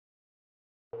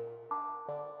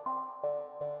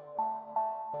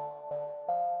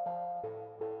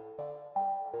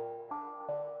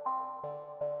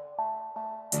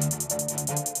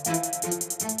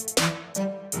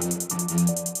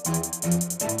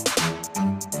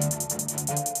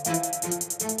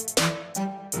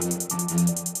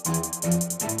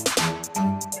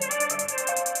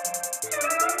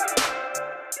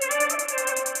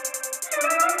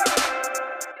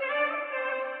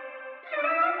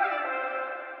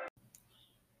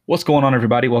What's going on,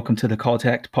 everybody? Welcome to the Call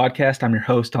to Act podcast. I'm your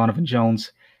host, Donovan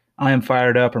Jones. I am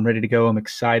fired up. I'm ready to go. I'm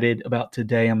excited about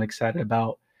today. I'm excited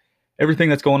about everything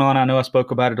that's going on. I know I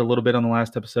spoke about it a little bit on the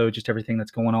last episode, just everything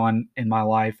that's going on in my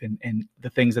life and the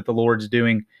things that the Lord's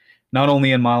doing, not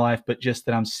only in my life, but just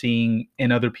that I'm seeing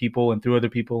in other people and through other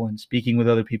people and speaking with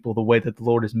other people, the way that the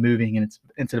Lord is moving. And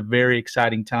it's a very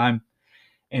exciting time.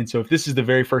 And so if this is the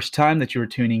very first time that you are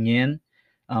tuning in,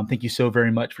 thank you so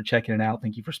very much for checking it out.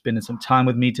 Thank you for spending some time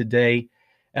with me today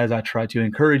as I try to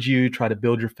encourage you, try to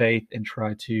build your faith, and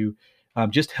try to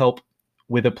just help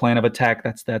with a plan of attack.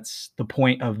 That's the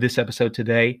point of this episode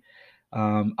today.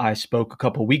 I spoke a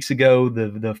couple weeks ago,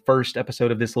 the first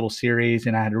episode of this little series,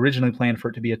 and I had originally planned for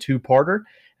it to be a two-parter,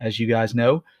 as you guys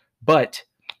know, but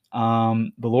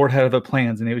the Lord had other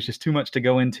plans, and it was just too much to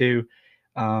go into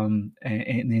and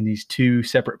in these two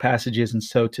separate passages. And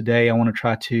so today I want to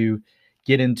try to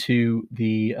get into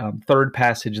the third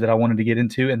passage that I wanted to get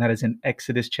into, and that is in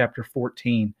Exodus chapter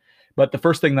 14. But the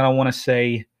first thing that I want to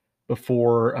say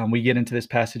before we get into this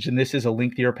passage, and this is a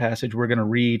lengthier passage, we're going to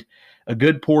read a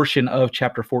good portion of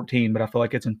chapter 14, but I feel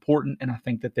like it's important, and I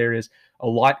think that there is a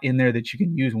lot in there that you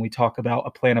can use when we talk about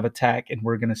a plan of attack, and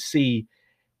we're going to see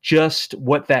just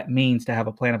what that means to have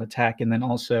a plan of attack, and then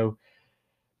also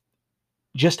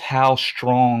just how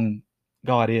strong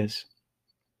God is.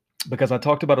 Because I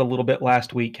talked about a little bit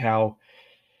last week how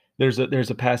there's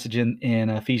a passage in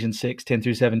Ephesians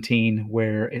 6:10-17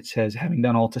 where it says, having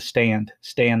done all to stand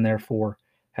therefore,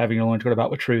 having your loins girded about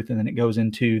with truth, and then it goes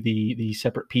into the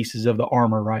separate pieces of the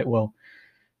armor, right? Well,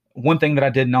 one thing that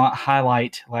I did not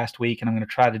highlight last week, and I'm going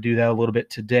to try to do that a little bit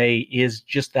today, is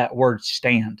just that word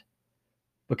stand.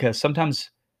 Because sometimes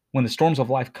when the storms of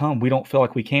life come, we don't feel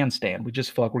like we can stand. We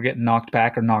just feel like we're getting knocked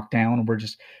back or knocked down, and we're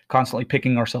just constantly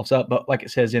picking ourselves up. But like it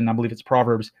says in, I believe it's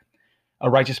Proverbs, a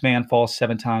righteous man falls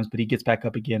 7 times, but he gets back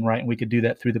up again, right? And we could do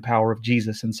that through the power of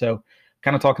Jesus. And so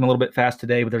kind of talking a little bit fast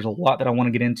today, but there's a lot that I want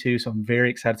to get into. So I'm very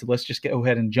excited. So let's just go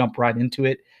ahead and jump right into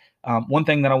it. One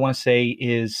thing that I want to say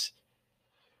is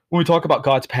when we talk about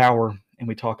God's power and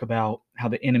we talk about how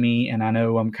the enemy, and I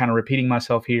know I'm kind of repeating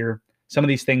myself here, some of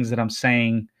these things that I'm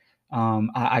saying,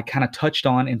 I kind of touched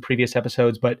on in previous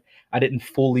episodes, but I didn't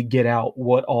fully get out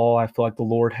what all I feel like the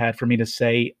Lord had for me to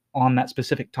say on that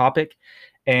specific topic.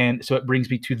 And so it brings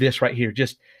me to this right here.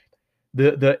 Just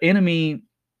the enemy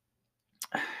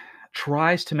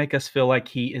tries to make us feel like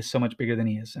he is so much bigger than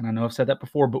he is. And I know I've said that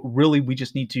before, but really we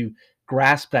just need to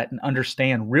grasp that and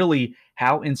understand really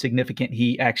how insignificant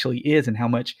he actually is and how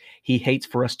much he hates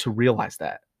for us to realize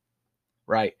that,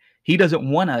 right? He doesn't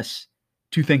want us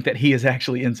to think that he is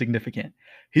actually insignificant.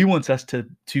 He wants us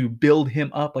to build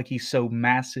him up like he's so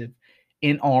massive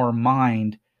in our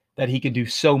mind that he can do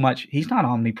so much. He's not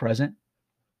omnipresent.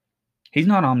 He's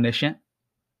not omniscient.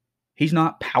 He's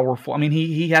not powerful. I mean,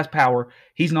 he has power.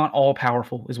 He's not all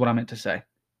powerful is what I meant to say.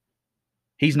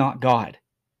 He's not God.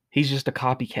 He's just a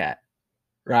copycat,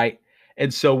 right?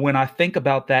 And so when I think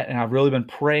about that, and I've really been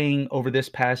praying over this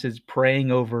passage,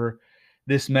 praying over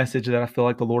this message that I feel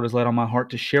like the Lord has laid on my heart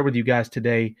to share with you guys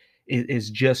today, is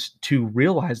just to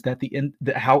realize that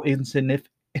how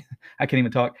insignificant I can't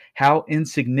even talk, how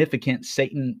insignificant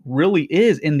Satan really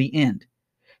is in the end.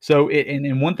 So,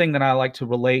 and one thing that I like to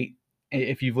relate,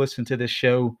 if you've listened to this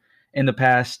show in the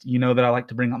past, you know that I like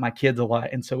to bring up my kids a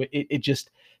lot. And so it just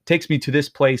takes me to this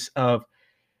place of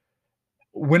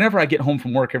whenever I get home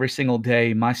from work every single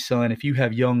day, my son, if you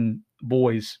have young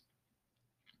boys,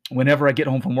 whenever I get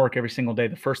home from work every single day,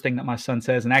 the first thing that my son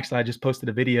says, and actually I just posted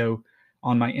a video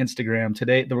on my Instagram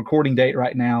today. The recording date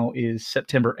right now is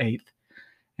September 8th.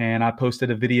 And I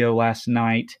posted a video last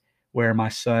night where my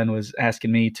son was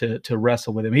asking me to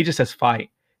wrestle with him. He just says fight.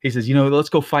 He says, let's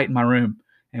go fight in my room.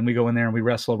 And we go in there and we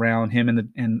wrestle around him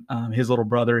and his little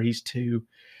brother. He's 2.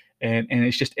 And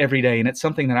it's just every day. And it's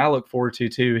something that I look forward to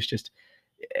too. It's just,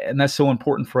 and that's so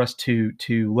important for us to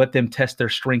let them test their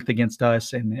strength against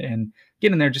us and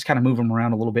get in there, just kind of move them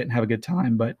around a little bit and have a good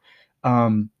time. But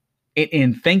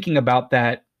in thinking about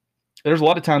that, there's a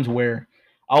lot of times where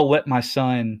I'll let my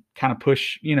son kind of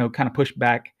push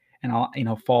back, and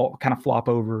I'll, fall, kind of flop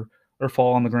over or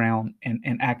fall on the ground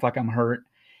and act like I'm hurt.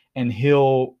 And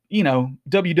he'll,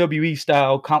 WWE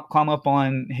style, climb up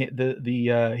on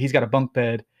he's got a bunk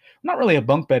bed. Not really a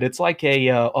bunk bed. It's like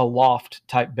a loft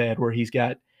type bed where he's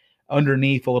got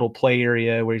underneath a little play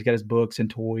area where he's got his books and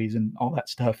toys and all that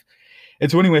stuff. And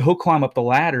so anyway, he'll climb up the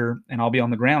ladder and I'll be on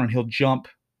the ground and he'll jump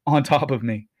on top of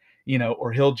me,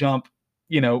 or he'll jump,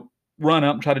 run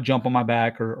up and try to jump on my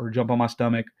back or jump on my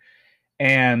stomach.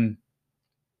 And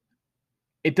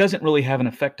it doesn't really have an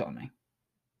effect on me.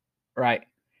 Right.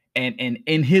 And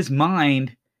in his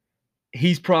mind,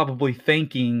 he's probably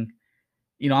thinking,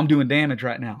 I'm doing damage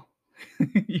right now.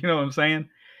 You know what I'm saying?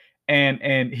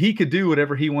 And he could do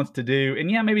whatever he wants to do.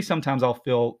 And yeah, maybe sometimes I'll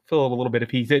feel it a little bit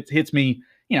if he hits me,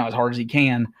 as hard as he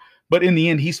can. But in the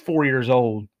end, he's 4 years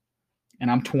old,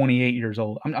 and I'm 28 years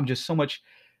old. I'm just so much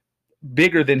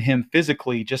bigger than him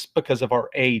physically, just because of our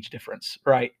age difference,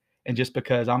 right? And just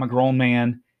because I'm a grown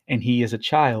man and he is a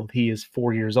child, he is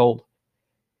 4 years old.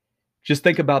 Just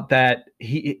think about that.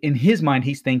 In his mind,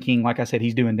 he's thinking, like I said,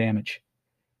 he's doing damage,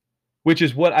 which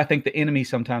is what I think the enemy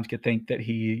sometimes could think, that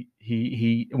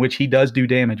which he does do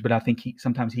damage, but I think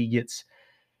sometimes he gets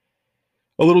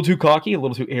a little too cocky, a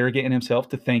little too arrogant in himself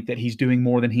to think that he's doing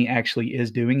more than he actually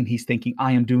is doing. And he's thinking,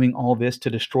 I am doing all this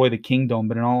to destroy the kingdom.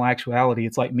 But in all actuality,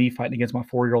 it's like me fighting against my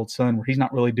 4-year-old son, where he's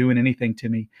not really doing anything to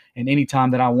me. And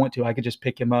anytime that I want to, I could just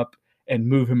pick him up and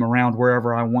move him around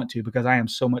wherever I want to, because I am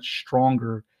so much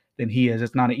stronger than he is.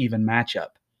 It's not an even matchup.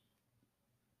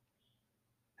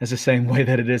 It's the same way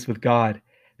that it is with God.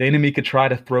 The enemy could try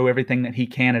to throw everything that he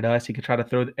can at us. He could try to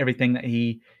throw everything that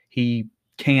he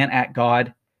can at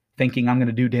God, thinking I'm going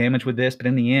to do damage with this. But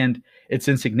in the end, it's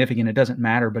insignificant. It doesn't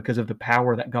matter because of the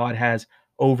power that God has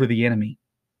over the enemy.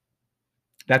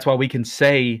 That's why we can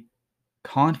say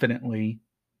confidently,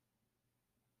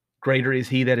 greater is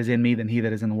he that is in me than he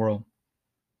that is in the world.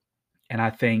 And I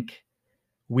think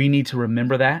we need to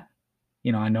remember that.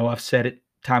 I know I've said it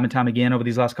time and time again over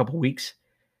these last couple of weeks.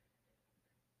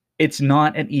 It's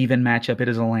not an even matchup. It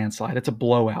is a landslide. It's a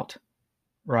blowout,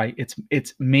 right?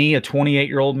 It's me, a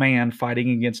 28-year-old man,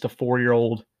 fighting against a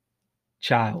 4-year-old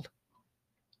child,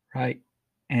 right?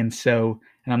 And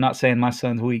I'm not saying my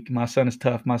son's weak. My son is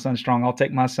tough. My son's strong. I'll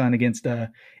take my son against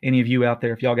any of you out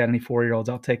there. If y'all got any 4-year-olds,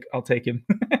 I'll take him.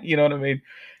 You know what I mean?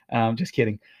 Just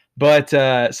kidding. But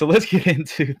so let's get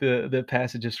into the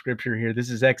passage of scripture here. This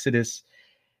is Exodus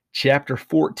chapter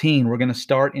 14. We're going to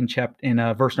start in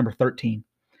verse number 13.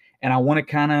 And I want to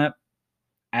kind of,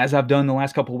 as I've done the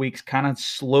last couple of weeks, kind of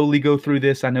slowly go through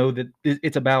this. I know that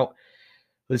it's about,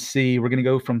 let's see, we're going to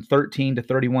go from 13 to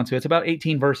 31. So it's about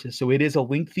 18 verses. So it is a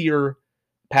lengthier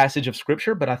passage of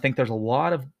scripture, but I think there's a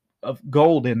lot of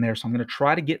gold in there. So I'm going to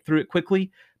try to get through it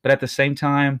quickly. But at the same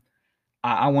time,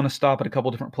 I want to stop at a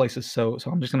couple different places. So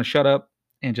I'm just going to shut up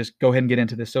and just go ahead and get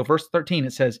into this. So verse 13,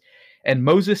 it says, "And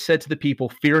Moses said to the people,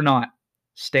 'Fear not,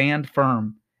 stand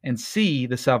firm, and see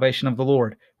the salvation of the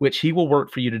Lord, which he will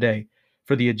work for you today.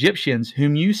 For the Egyptians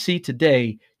whom you see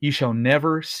today, you shall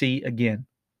never see again.'"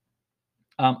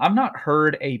 I've not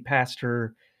heard a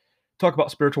pastor talk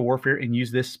about spiritual warfare and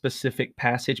use this specific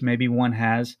passage. Maybe one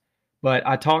has, but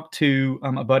I talked to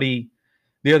a buddy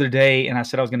the other day, and I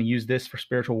said I was going to use this for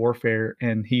spiritual warfare,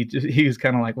 and he was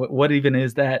kind of like, "What even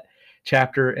is that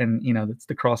chapter?" And it's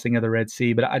the crossing of the Red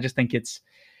Sea. But I just think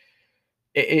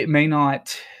it may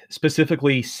not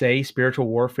specifically say spiritual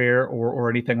warfare or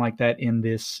anything like that in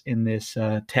this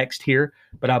text here,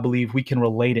 but I believe we can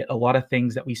relate it. A lot of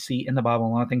things that we see in the Bible,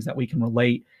 a lot of things that we can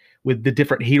relate with the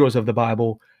different heroes of the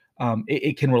Bible,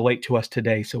 it can relate to us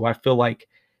today. So I feel like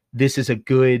this is a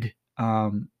good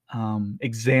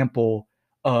example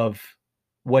of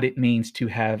what it means to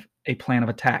have a plan of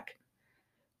attack.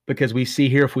 Because we see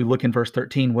here, if we look in verse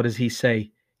 13, what does he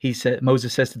say?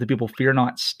 Moses says to the people, "Fear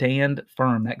not, stand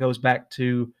firm." That goes back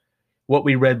to what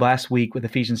we read last week with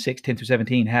Ephesians 6:10 through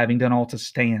 17, having done all to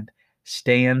stand.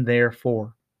 Stand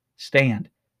therefore. Stand.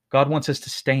 God wants us to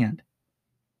stand.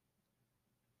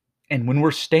 And when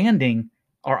we're standing,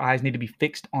 our eyes need to be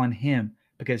fixed on him,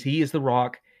 because he is the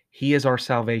rock. He is our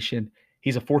salvation.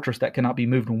 He's a fortress that cannot be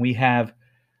moved. When we have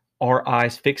our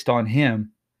eyes fixed on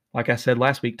him, like I said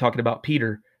last week, talking about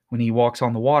Peter, when he walks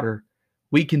on the water,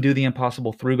 we can do the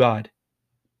impossible through God,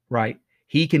 right?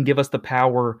 He can give us the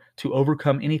power to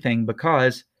overcome anything,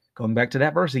 because, going back to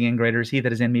that verse again, greater is he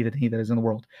that is in me than he that is in the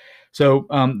world. So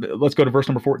let's go to verse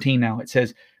number 14 now. It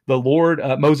says,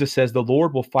 Moses says, "The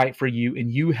Lord will fight for you, and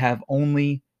you have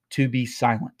only to be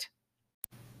silent."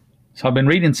 So I've been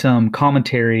reading some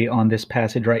commentary on this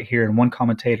passage right here, and one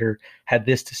commentator had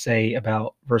this to say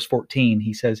about verse 14.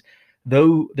 He says,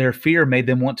 "Though their fear made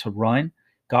them want to run,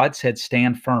 God said,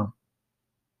 'Stand firm.'"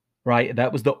 Right?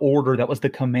 That was the order, that was the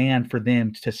command for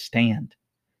them to stand.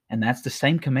 And that's the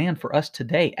same command for us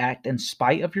today. Act in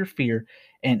spite of your fear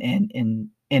and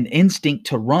instinct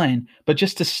to run, but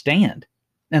just to stand.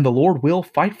 And the Lord will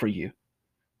fight for you.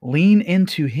 Lean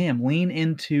into him. Lean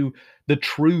into the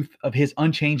truth of his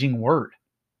unchanging word.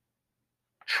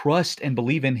 Trust and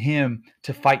believe in him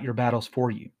to fight your battles for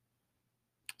you.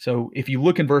 So if you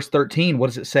look in verse 13, what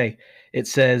does it say? It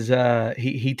says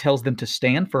he tells them to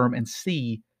stand firm and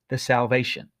see the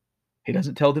salvation. He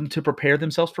doesn't tell them to prepare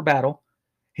themselves for battle.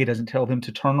 He doesn't tell them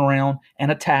to turn around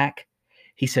and attack.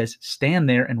 He says, stand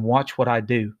there and watch what I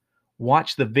do.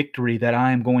 Watch the victory that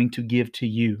I am going to give to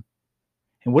you.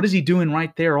 And what is he doing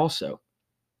right there also?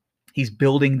 He's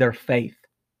building their faith.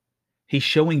 He's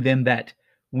showing them that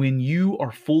when you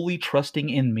are fully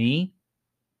trusting in me,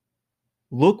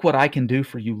 look what I can do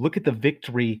for you. Look at the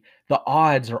victory. The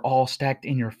odds are all stacked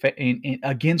in your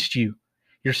against you.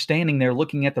 You're standing there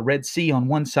looking at the Red Sea on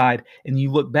one side, and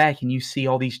you look back and you see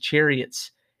all these chariots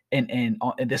and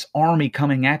this army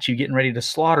coming at you, getting ready to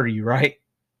slaughter you, right?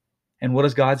 And what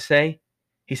does God say?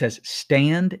 He says,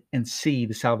 stand and see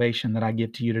the salvation that I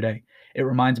give to you today. It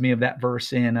reminds me of that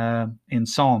verse in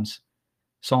Psalms.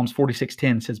 Psalms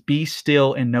 46:10 says, be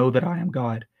still and know that I am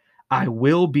God. I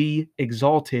will be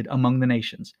exalted among the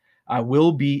nations. I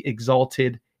will be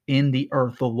exalted in the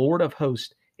earth. The Lord of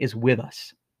hosts is with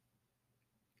us.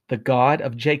 The God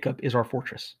of Jacob is our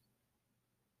fortress.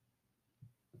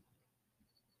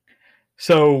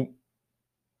 So,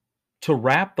 to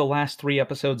wrap the last 3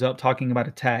 episodes up talking about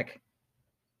attack,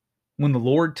 when the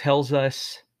Lord tells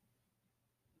us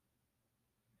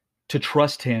to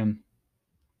trust him,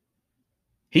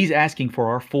 he's asking for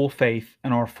our full faith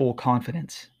and our full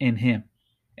confidence in him.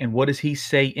 And what does he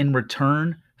say in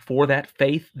return for that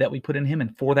faith that we put in him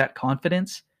and for that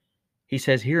confidence? He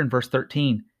says here in verse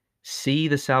 13, see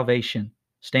the salvation,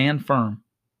 stand firm,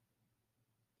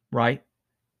 right?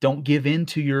 Don't give in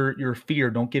to your fear.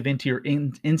 Don't give in to your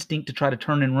instinct to try to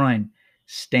turn and run.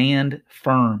 Stand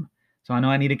firm. So I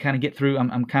know I need to kind of get through.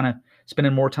 I'm kind of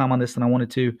spending more time on this than I wanted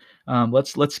to.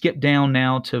 Let's skip down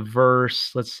now to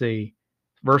verse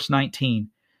 19.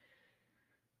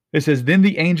 It says, then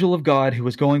the angel of God who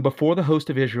was going before the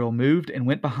host of Israel moved and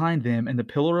went behind them, and the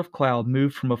pillar of cloud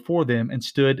moved from before them and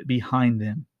stood behind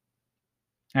them.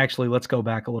 Actually, let's go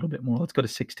back a little bit more. Let's go to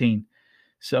 16.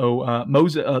 So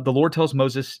the Lord tells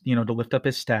Moses, to lift up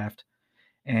his staff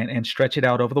and stretch it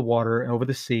out over the water, over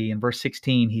the sea. In verse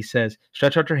 16, he says,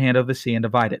 stretch out your hand over the sea and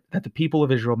divide it, that the people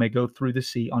of Israel may go through the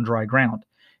sea on dry ground.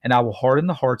 And I will harden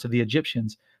the hearts of the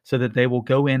Egyptians so that they will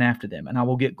go in after them. And I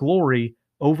will get glory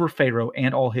over Pharaoh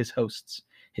and all his hosts,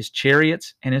 his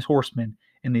chariots and his horsemen.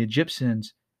 And the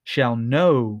Egyptians shall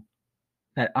know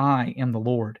that I am the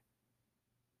Lord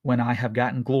when I have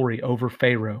gotten glory over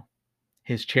Pharaoh,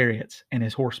 his chariots, and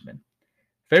his horsemen.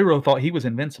 Pharaoh thought he was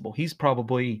invincible. He's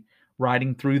probably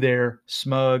riding through there,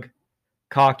 smug,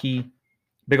 cocky,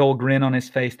 big old grin on his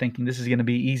face, thinking this is going to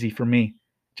be easy for me,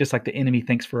 just like the enemy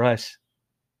thinks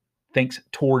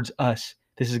towards us.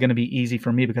 This is going to be easy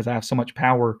for me because I have so much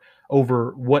power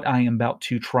over what I am about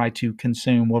to try to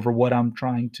consume, over what I'm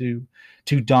trying to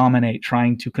dominate,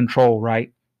 trying to control,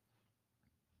 right?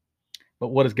 But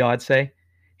what does God say?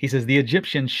 He says, the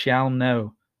Egyptians shall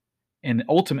know, and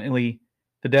ultimately,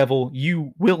 the devil,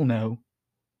 you will know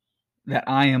that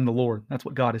I am the Lord. That's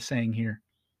what God is saying here.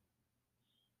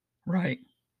 Right?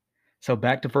 So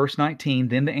back to verse 19.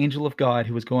 Then the angel of God,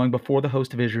 who was going before the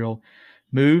host of Israel,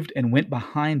 moved and went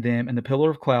behind them, and the pillar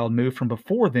of cloud moved from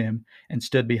before them and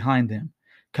stood behind them,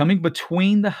 coming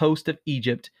between the host of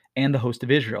Egypt and the host of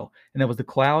Israel. And there was the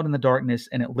cloud and the darkness,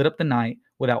 and it lit up the night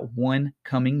without one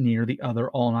coming near the other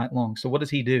all night long. So what does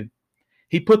he do?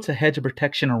 He puts a hedge of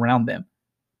protection around them.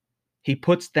 He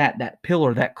puts that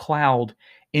pillar, that cloud,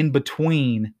 in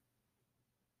between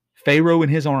Pharaoh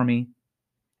and his army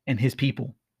and his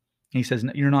people. He says,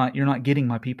 you're not getting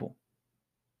my people.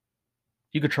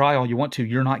 You could try all you want to.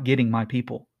 You're not getting my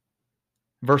people.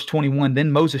 Verse 21,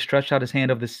 then Moses stretched out his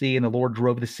hand over the sea, and the Lord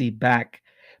drove the sea back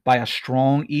by a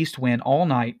strong east wind all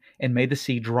night and made the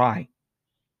sea dry.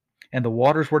 And the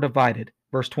waters were divided.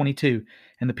 Verse 22,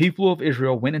 and the people of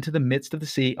Israel went into the midst of the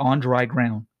sea on dry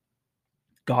ground.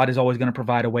 God is always going to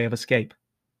provide a way of escape,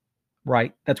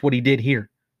 right? That's what he did here.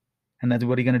 And that's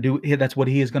what he's going to do. That's what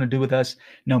he is going to do with us.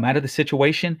 No matter the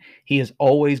situation, he is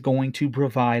always going to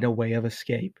provide a way of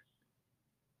escape.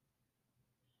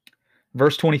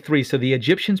 Verse 23, so the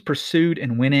Egyptians pursued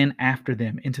and went in after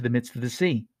them into the midst of the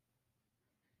sea,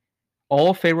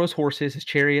 all Pharaoh's horses, his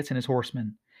chariots, and his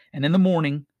horsemen. And in the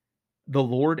morning, the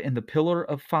Lord in the pillar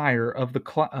of fire of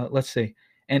the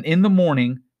and in the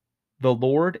morning, the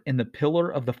Lord in the pillar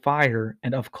of the fire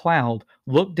and of cloud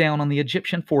looked down on the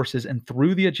Egyptian forces and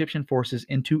threw the Egyptian forces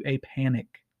into a panic,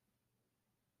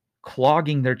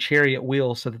 clogging their chariot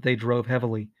wheels so that they drove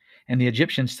heavily. And the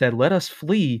Egyptians said, let us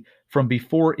flee from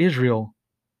before Israel,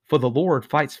 for the Lord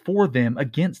fights for them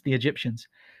against the Egyptians.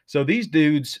 So these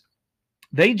dudes,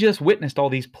 they just witnessed all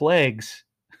these plagues,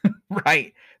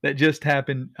 right, that just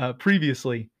happened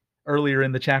previously, earlier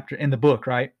in the book,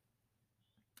 right?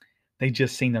 They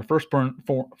just seen their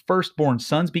firstborn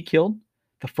sons be killed,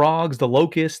 the frogs, the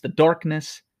locusts, the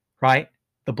darkness, right,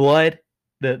 the blood.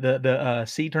 the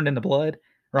sea turned into blood,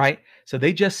 right? So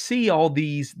they just see all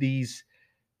these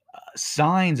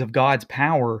signs of God's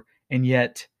power, and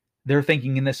yet they're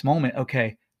thinking in this moment,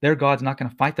 okay, their God's not going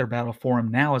to fight their battle for them.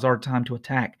 Now is our time to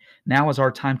attack. Now is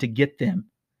our time to get them.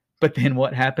 But then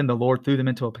what happened? The Lord threw them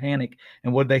into a panic.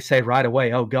 And what did they say right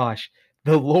away? Oh gosh,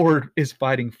 the Lord is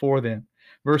fighting for them.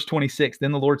 Verse 26,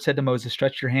 then the Lord said to Moses,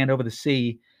 stretch your hand over the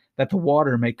sea, that the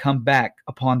water may come back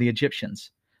upon the Egyptians,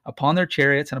 upon their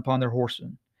chariots and upon their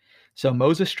horsemen. So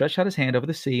Moses stretched out his hand over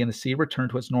the sea, and the sea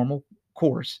returned to its normal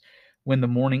course when the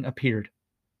morning appeared.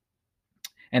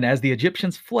 And as the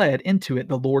Egyptians fled into it,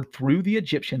 the Lord threw the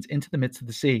Egyptians into the midst of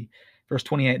the sea. Verse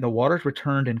 28, the waters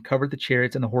returned and covered the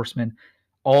chariots and the horsemen,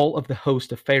 all of the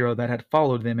host of Pharaoh that had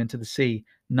followed them into the sea.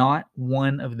 Not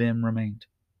one of them remained.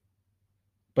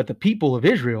 But the people of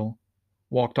Israel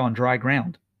walked on dry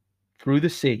ground through the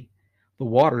sea, the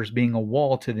waters being a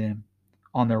wall to them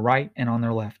on their right and on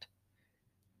their left.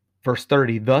 Verse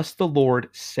 30, thus the Lord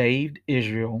saved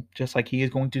Israel, just like he is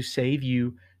going to save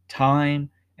you time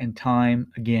and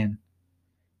time again.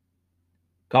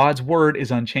 God's word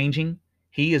is unchanging.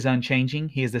 He is unchanging.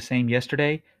 He is the same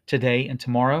yesterday, today, and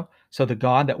tomorrow. So the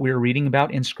God that we're reading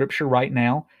about in Scripture right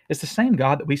now is the same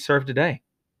God that we serve today.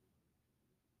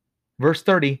 Verse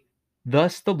 30,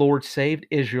 thus the Lord saved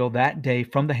Israel that day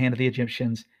from the hand of the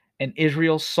Egyptians, and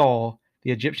Israel saw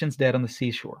the Egyptians dead on the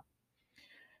seashore.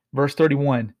 Verse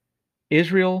 31,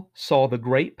 Israel saw the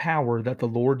great power that the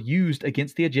Lord used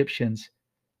against the Egyptians.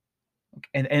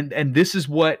 And this is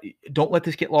what, don't let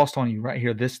this get lost on you right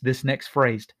here, this next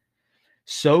phrase.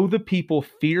 So the people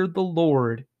feared the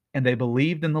Lord, and they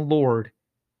believed in the Lord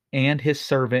and his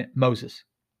servant Moses.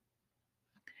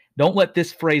 Don't let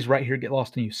this phrase right here get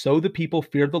lost on you. So the people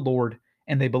feared the Lord,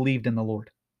 and they believed in the Lord.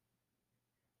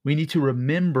 We need to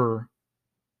remember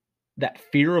that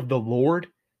fear of the Lord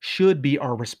should be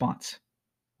our response,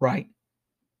 right?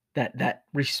 That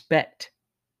respect.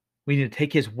 We need to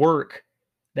take his work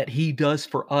that he does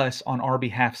for us on our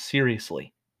behalf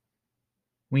seriously.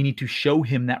 We need to show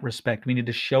him that respect. We need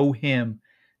to show him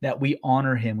that we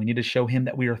honor him. We need to show him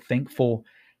that we are thankful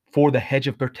for the hedge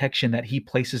of protection that he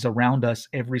places around us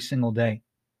every single day.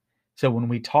 So when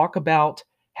we talk about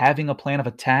having a plan of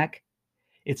attack,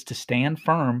 it's to stand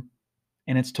firm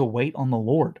and it's to wait on the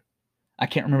Lord. I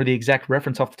can't remember the exact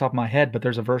reference off the top of my head, but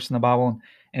there's a verse in the Bible,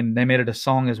 and they made it a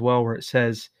song as well, where it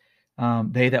says,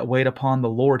 they that wait upon the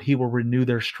Lord, he will renew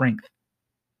their strength,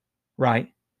 right?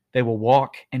 They will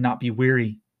walk and not be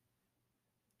weary.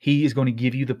 He is going to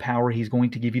give you the power. He's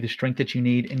going to give you the strength that you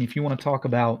need. And if you want to talk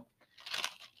about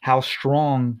how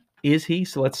strong is he,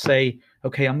 so let's say,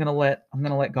 okay, I'm going to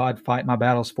let God fight my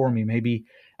battles for me. Maybe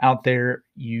out there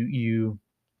you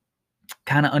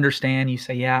kind of understand. You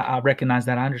say, yeah, I recognize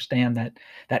that. I understand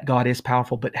that God is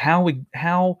powerful, but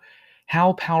how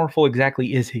powerful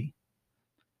exactly is he?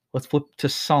 Let's flip to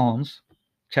Psalms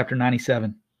chapter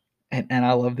 97. And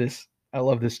I love this. I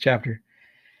love this chapter.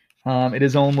 It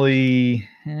is only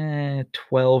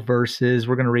 12 verses.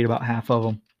 We're going to read about half of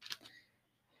them.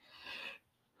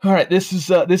 All right, this is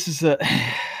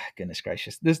goodness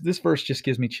gracious. This verse just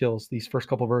gives me chills. These first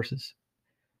couple verses.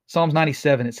 Psalms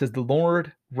 97. It says, "The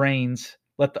Lord reigns.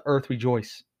 Let the earth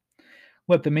rejoice.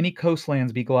 Let the many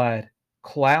coastlands be glad.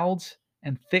 Clouds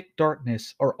and thick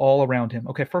darkness are all around him."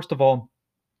 Okay, first of all,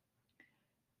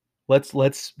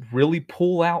 let's really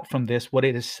pull out from this what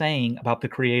it is saying about the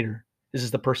Creator. This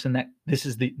is the person this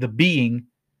is the being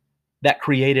that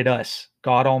created us,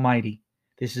 God Almighty.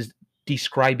 This is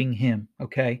describing him,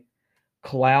 okay?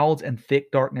 Clouds and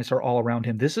thick darkness are all around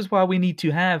him. This is why we need to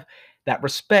have that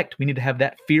respect. We need to have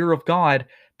that fear of God,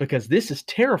 because this is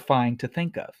terrifying to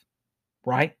think of,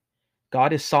 right?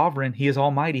 God is sovereign. He is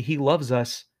almighty. He loves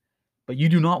us, but you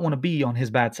do not want to be on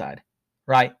his bad side,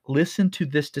 right? Listen to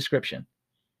this description.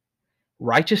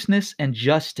 Righteousness and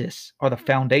justice are the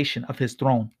foundation of his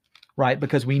throne, right?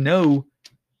 Because we know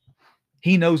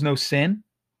he knows no sin.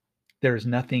 There is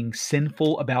nothing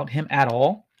sinful about him at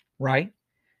all, right?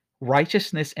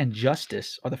 Righteousness and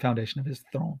justice are the foundation of his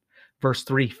throne. Verse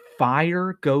 3,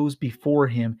 fire goes before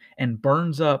him and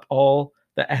burns up all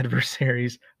the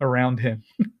adversaries around him.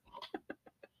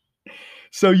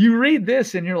 So you read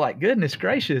this and you're like, goodness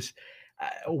gracious,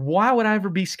 why would I ever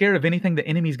be scared of anything the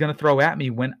enemy's going to throw at me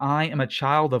when I am a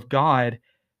child of God?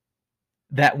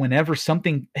 That whenever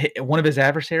one of his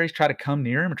adversaries try to come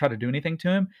near him or try to do anything to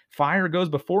him, fire goes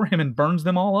before him and burns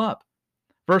them all up.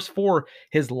 Verse 4,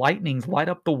 his lightnings light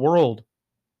up the world.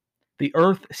 The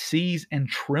earth sees and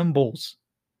trembles.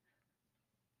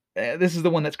 This is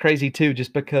the one that's crazy too,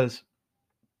 just because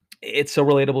it's so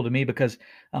relatable to me, because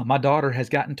my daughter has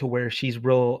gotten to where she's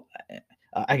real,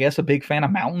 I guess a big fan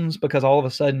of mountains, because all of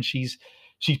a sudden she's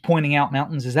pointing out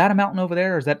mountains. Is that a mountain over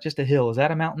there, or is that just a hill? Is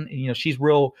that a mountain? And, she's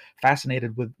real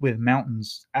fascinated with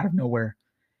mountains out of nowhere.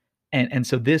 And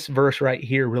so this verse right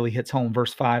here really hits home.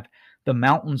 Verse 5, the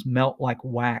mountains melt like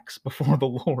wax before the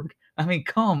Lord. I mean,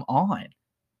 come on.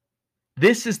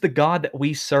 This is the God that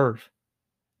we serve.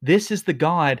 This is the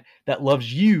God that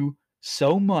loves you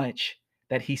so much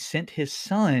that he sent his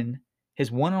son,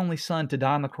 his one and only son, to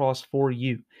die on the cross for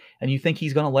you. And you think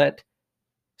he's going to let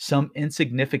some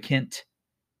insignificant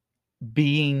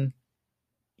being,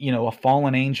 a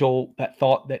fallen angel that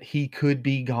thought that he could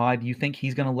be God, you think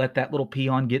he's going to let that little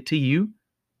peon get to you?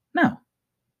 No.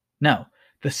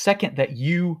 The second that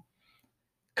you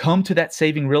come to that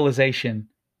saving realization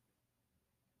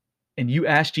and you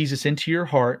ask Jesus into your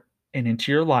heart and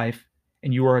into your life,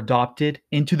 and you are adopted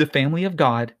into the family of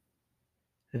God,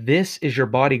 this is your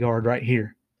bodyguard right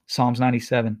here. Psalms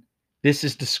 97. This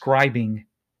is describing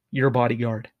your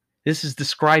bodyguard. This is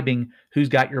describing who's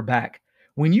got your back.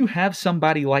 When you have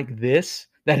somebody like this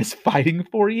that is fighting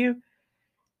for you,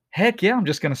 heck yeah, I'm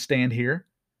just going to stand here.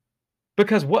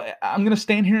 Because I'm going to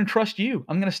stand here and trust you.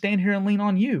 I'm going to stand here and lean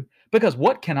on you. Because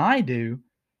what can I do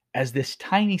as this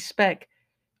tiny speck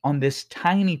on this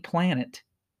tiny planet?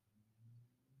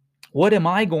 What am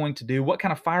I going to do? What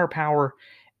kind of firepower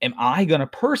am I going to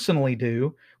personally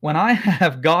do when I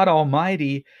have God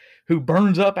Almighty who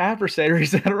burns up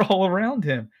adversaries that are all around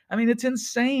him? I mean, it's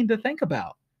insane to think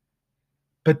about.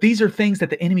 But these are things that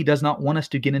the enemy does not want us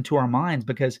to get into our minds,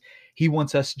 because he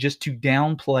wants us just to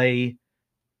downplay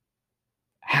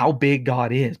how big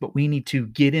God is. But we need to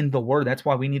get in the Word. That's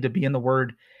why we need to be in the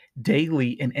Word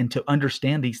daily and to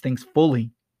understand these things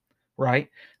fully. Right?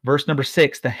 Verse number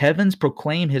 6, the heavens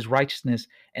proclaim his righteousness,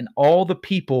 and all the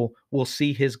people will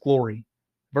see his glory.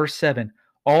 Verse 7,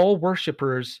 all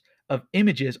worshipers of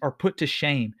images are put to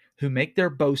shame, who make their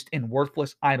boast in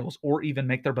worthless idols, or even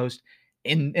make their boast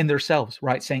in themselves,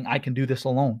 right? Saying, I can do this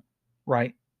alone,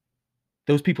 right?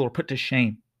 Those people are put to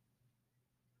shame.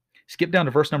 Skip down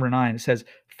to verse number 9. It says,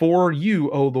 for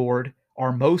you, O Lord,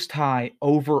 are most high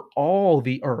over all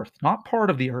the earth, not part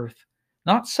of the earth,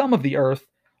 not some of the earth,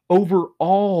 over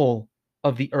all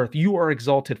of the earth. You are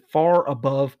exalted far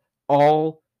above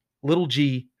all little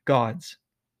g gods.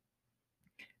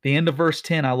 The end of verse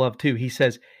 10 I love too. He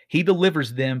says, he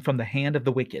delivers them from the hand of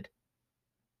the wicked.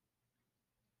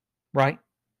 Right?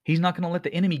 He's not going to let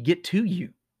the enemy get to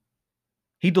you.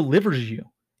 He delivers you.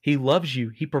 He loves you.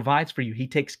 He provides for you. He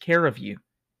takes care of you.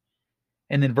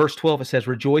 And then verse 12, it says,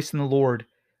 rejoice in the Lord,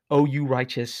 O you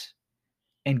righteous,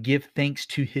 and give thanks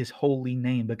to his holy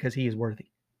name, because he is worthy.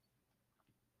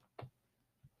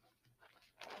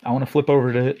 I want to flip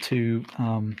over to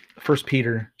 1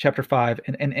 Peter chapter 5.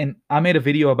 And I made a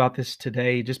video about this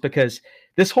today just because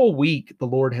this whole week the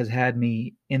Lord has had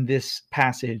me in this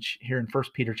passage here in 1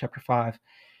 Peter chapter 5.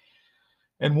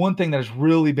 And one thing that has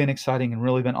really been exciting and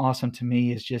really been awesome to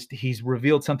me is just he's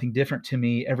revealed something different to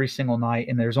me every single night.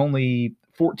 And there's only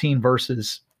 14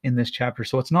 verses in this chapter,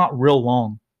 so it's not real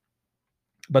long.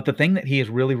 But the thing that he has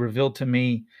really revealed to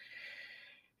me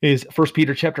is 1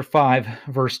 Peter chapter 5,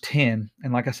 verse 10.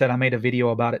 And like I said, I made a video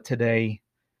about it today.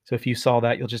 So if you saw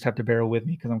that, you'll just have to bear with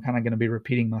me, because I'm kind of going to be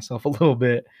repeating myself a little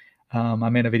bit. I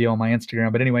made a video on my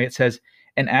Instagram. But anyway, it says,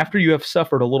 and after you have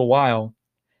suffered a little while,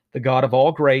 the God of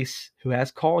all grace, who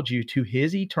has called you to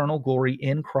his eternal glory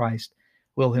in Christ,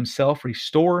 will himself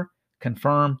restore,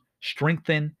 confirm,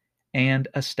 strengthen, and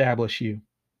establish you.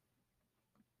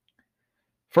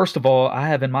 First of all, I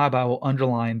have in my Bible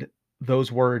underlined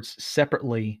those words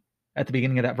separately at the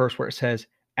beginning of that verse where it says,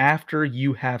 after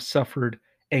you have suffered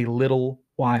a little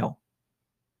while.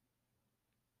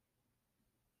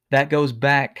 That goes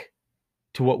back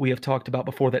to what we have talked about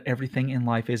before, that everything in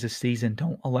life is a season.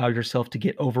 Don't allow yourself to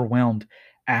get overwhelmed.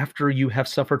 After you have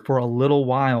suffered for a little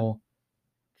while,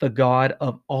 the God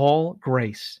of all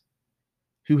grace,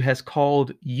 who has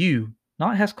called you,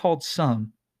 not has called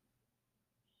some,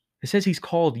 it says he's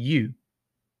called you.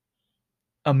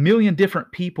 A million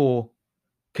different people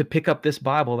could pick up this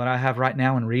Bible that I have right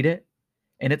now and read it,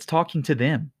 and it's talking to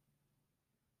them.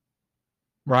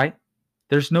 Right?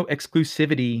 There's no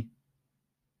exclusivity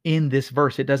in this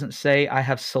verse. It doesn't say I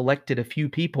have selected a few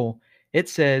people. It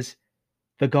says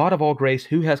the God of all grace,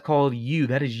 who has called you,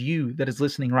 that is you that is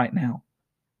listening right now.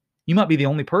 You might be the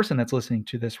only person that's listening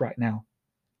to this right now,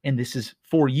 and this is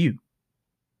for you.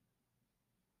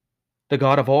 The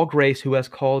God of all grace, who has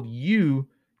called you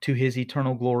to his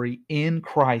eternal glory in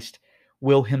Christ,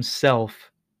 will himself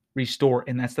restore.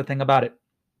 And that's the thing about it.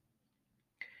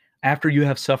 After you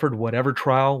have suffered whatever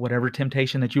trial, whatever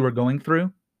temptation that you are going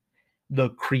through, the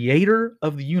creator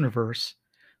of the universe,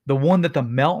 the one that the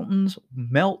mountains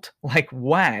melt like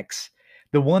wax,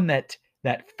 the one that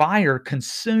fire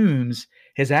consumes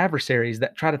his adversaries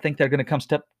that try to think they're going to come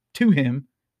step to him.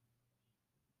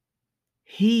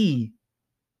 He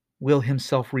will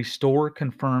himself restore,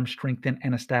 confirm, strengthen,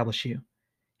 and establish you.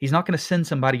 He's not going to send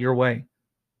somebody your way.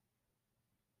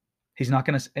 He's not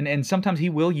going to, and sometimes he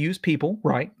will use people,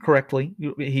 right? Correctly.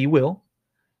 He will.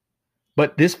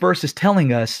 But this verse is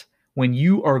telling us when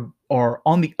you are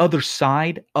on the other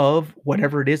side of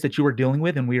whatever it is that you are dealing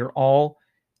with, and we are all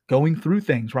going through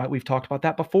things, right? We've talked about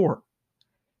that before.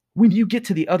 When you get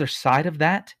to the other side of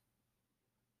that,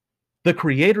 the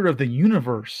creator of the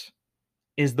universe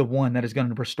is the one that is going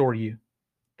to restore you,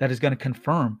 that is going to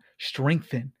confirm,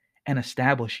 strengthen, and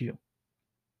establish you.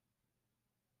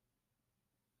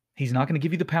 He's not going to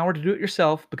give you the power to do it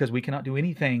yourself because we cannot do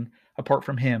anything apart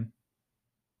from him,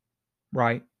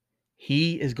 right?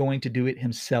 He is going to do it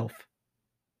himself.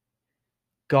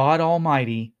 God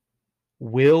Almighty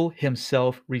will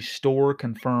himself restore,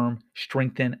 confirm,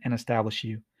 strengthen, and establish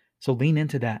you. So lean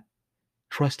into that.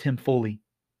 Trust him fully.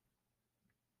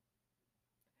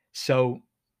 So,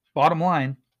 bottom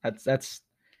line, that's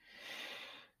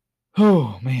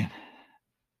oh man,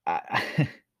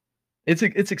 it's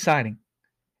exciting.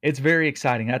 It's very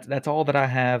exciting. That's all that I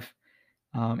have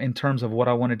in terms of what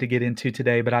I wanted to get into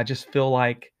today. But I just feel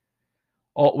like,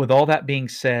 with all that being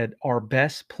said, our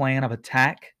best plan of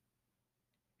attack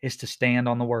is to stand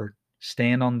on the word,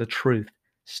 stand on the truth,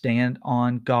 stand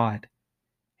on God,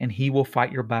 and he will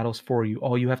fight your battles for you.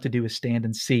 All you have to do is stand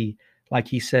and see, like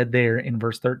he said there in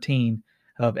verse 13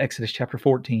 of Exodus chapter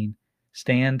 14,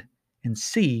 stand and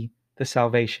see the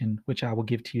salvation which I will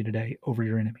give to you today over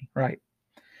your enemy, right?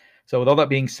 So with all that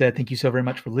being said, thank you so very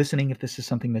much for listening. If this is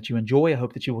something that you enjoy, I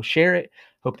hope that you will share it.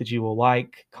 Hope that you will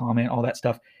like, comment, all that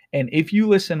stuff. And if you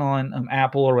listen on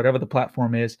Apple or whatever the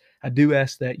platform is, I do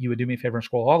ask that you would do me a favor and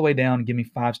scroll all the way down and give me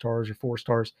 5 stars or 4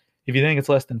 stars. If you think it's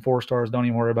less than 4 stars, don't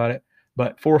even worry about it.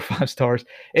 But 4 or 5 stars,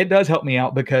 it does help me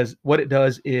out, because what it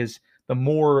does is the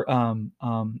more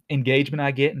engagement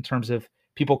I get in terms of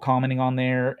people commenting on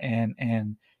there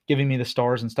and giving me the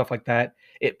stars and stuff like that,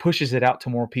 it pushes it out to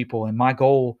more people. And my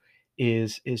goal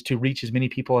is to reach as many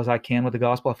people as I can with the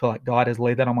gospel. I feel like God has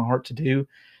laid that on my heart to do,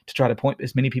 to try to point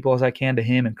as many people as I can to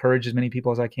him, encourage as many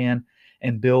people as I can,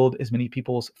 and build as many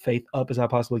people's faith up as I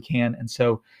possibly can. And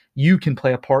so you can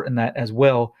play a part in that as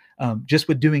well, just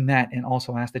with doing that. And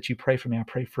also ask that you pray for me. I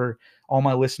pray for all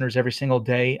my listeners every single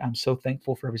day. I'm so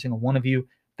thankful for every single one of you,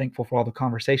 thankful for all the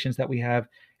conversations that we have.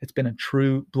 It's been a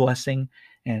true blessing.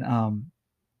 And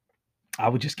I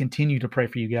would just continue to pray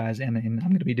for you guys. And I'm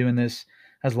going to be doing this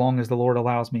as long as the Lord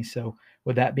allows me. So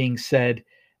with that being said,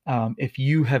 if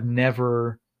you have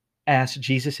never asked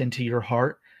Jesus into your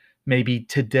heart, maybe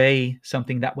today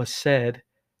something that was said,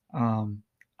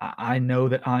 I know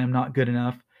that I am not good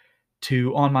enough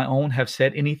to on my own have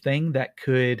said anything that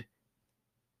could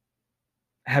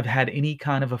have had any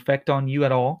kind of effect on you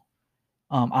at all.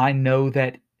 I know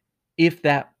that if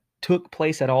that took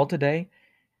place at all today,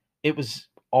 it was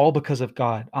all because of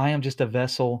God. I am just a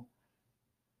vessel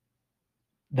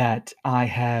that I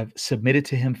have submitted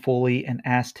to him fully and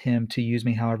asked him to use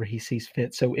me however he sees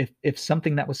fit. So if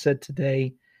something that was said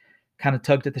today kind of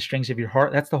tugged at the strings of your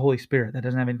heart, that's the Holy Spirit. That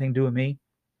doesn't have anything to do with me.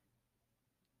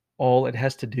 All it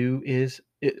has to do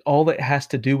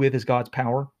with is God's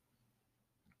power.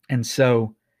 And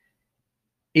so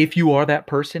if you are that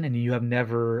person and you have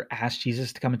never asked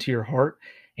Jesus to come into your heart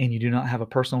and you do not have a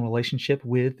personal relationship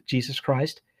with Jesus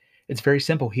Christ, it's very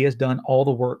simple. He has done all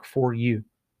the work for you.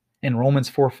 In Romans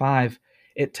 4:5,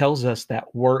 it tells us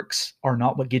that works are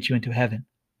not what get you into heaven,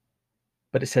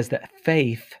 but it says that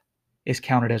faith is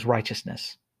counted as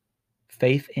righteousness.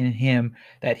 Faith in him,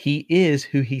 that he is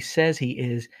who he says he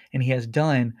is, and he has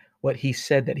done what he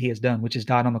said that he has done, which is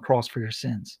died on the cross for your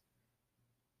sins.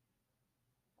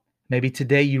 Maybe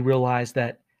today you realize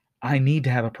that I need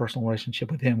to have a personal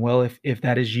relationship with him. Well, if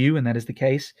that is you and that is the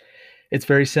case, it's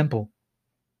very simple.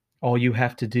 All you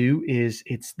have to do is,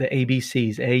 it's the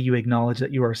ABCs. A, you acknowledge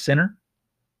that you are a sinner.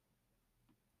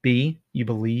 B, you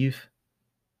believe,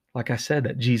 like I said,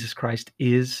 that Jesus Christ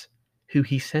is who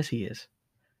he says he is.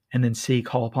 And then C,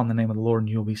 call upon the name of the Lord and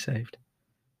you'll be saved.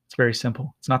 It's very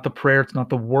simple. It's not the prayer, it's not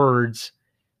the words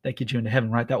that get you into heaven,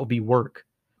 right? That will be work.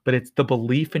 But it's the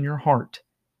belief in your heart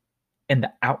and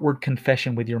the outward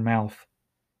confession with your mouth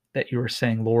that you are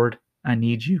saying, Lord, I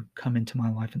need you. Come into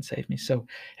my life and save me. So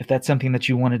if that's something that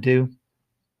you want to do,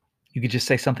 you could just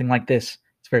say something like this.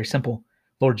 It's very simple.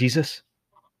 Lord Jesus,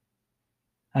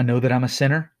 I know that I'm a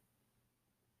sinner,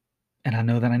 and I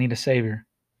know that I need a Savior.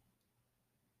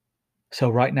 So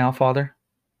right now, Father,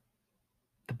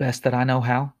 the best that I know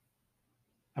how.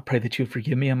 I pray that you would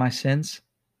forgive me of my sins,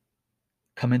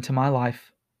 come into my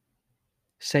life,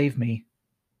 save me,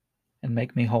 and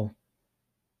make me whole.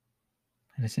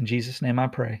 And it's in Jesus' name I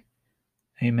pray.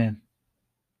 Amen.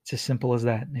 It's as simple as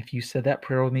that. And if you said that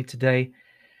prayer with me today,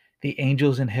 the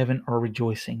angels in heaven are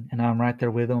rejoicing, and I'm right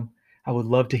there with them. I would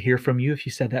love to hear from you if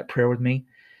you said that prayer with me.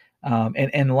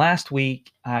 And last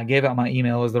week, I gave out my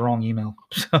email. It was the wrong email.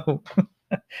 So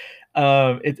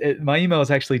my email is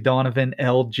actually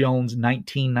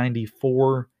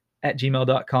DonovanLJones1994 at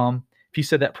gmail.com. If you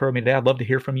said that prayer with me today, I'd love to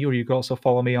hear from you. Or you can also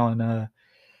follow me on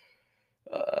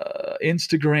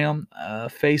Instagram,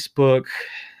 Facebook.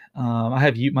 I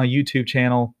have my YouTube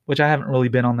channel, which I haven't really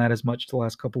been on that as much the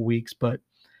last couple weeks, but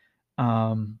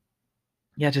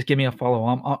just give me a follow.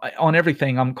 I'm on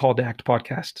everything. I'm Called to Act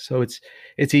Podcast, so it's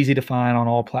easy to find on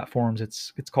all platforms.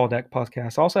 It's Called to Act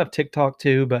Podcast. I also have TikTok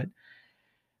too, but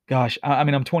gosh, I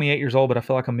mean, I'm 28 years old, but I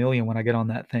feel like a million when I get on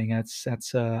that thing. I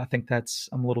think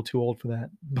I'm a little too old for that,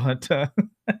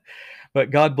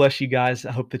 but God bless you guys.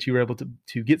 I hope that you were able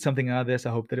to get something out of this.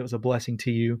 I hope that it was a blessing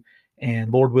to you,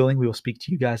 and Lord willing, we will speak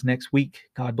to you guys next week.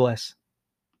 God bless.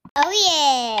 Oh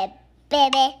yeah,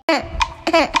 baby.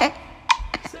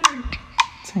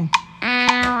 Sing.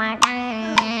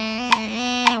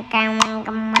 Come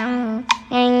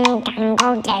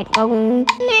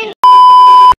on.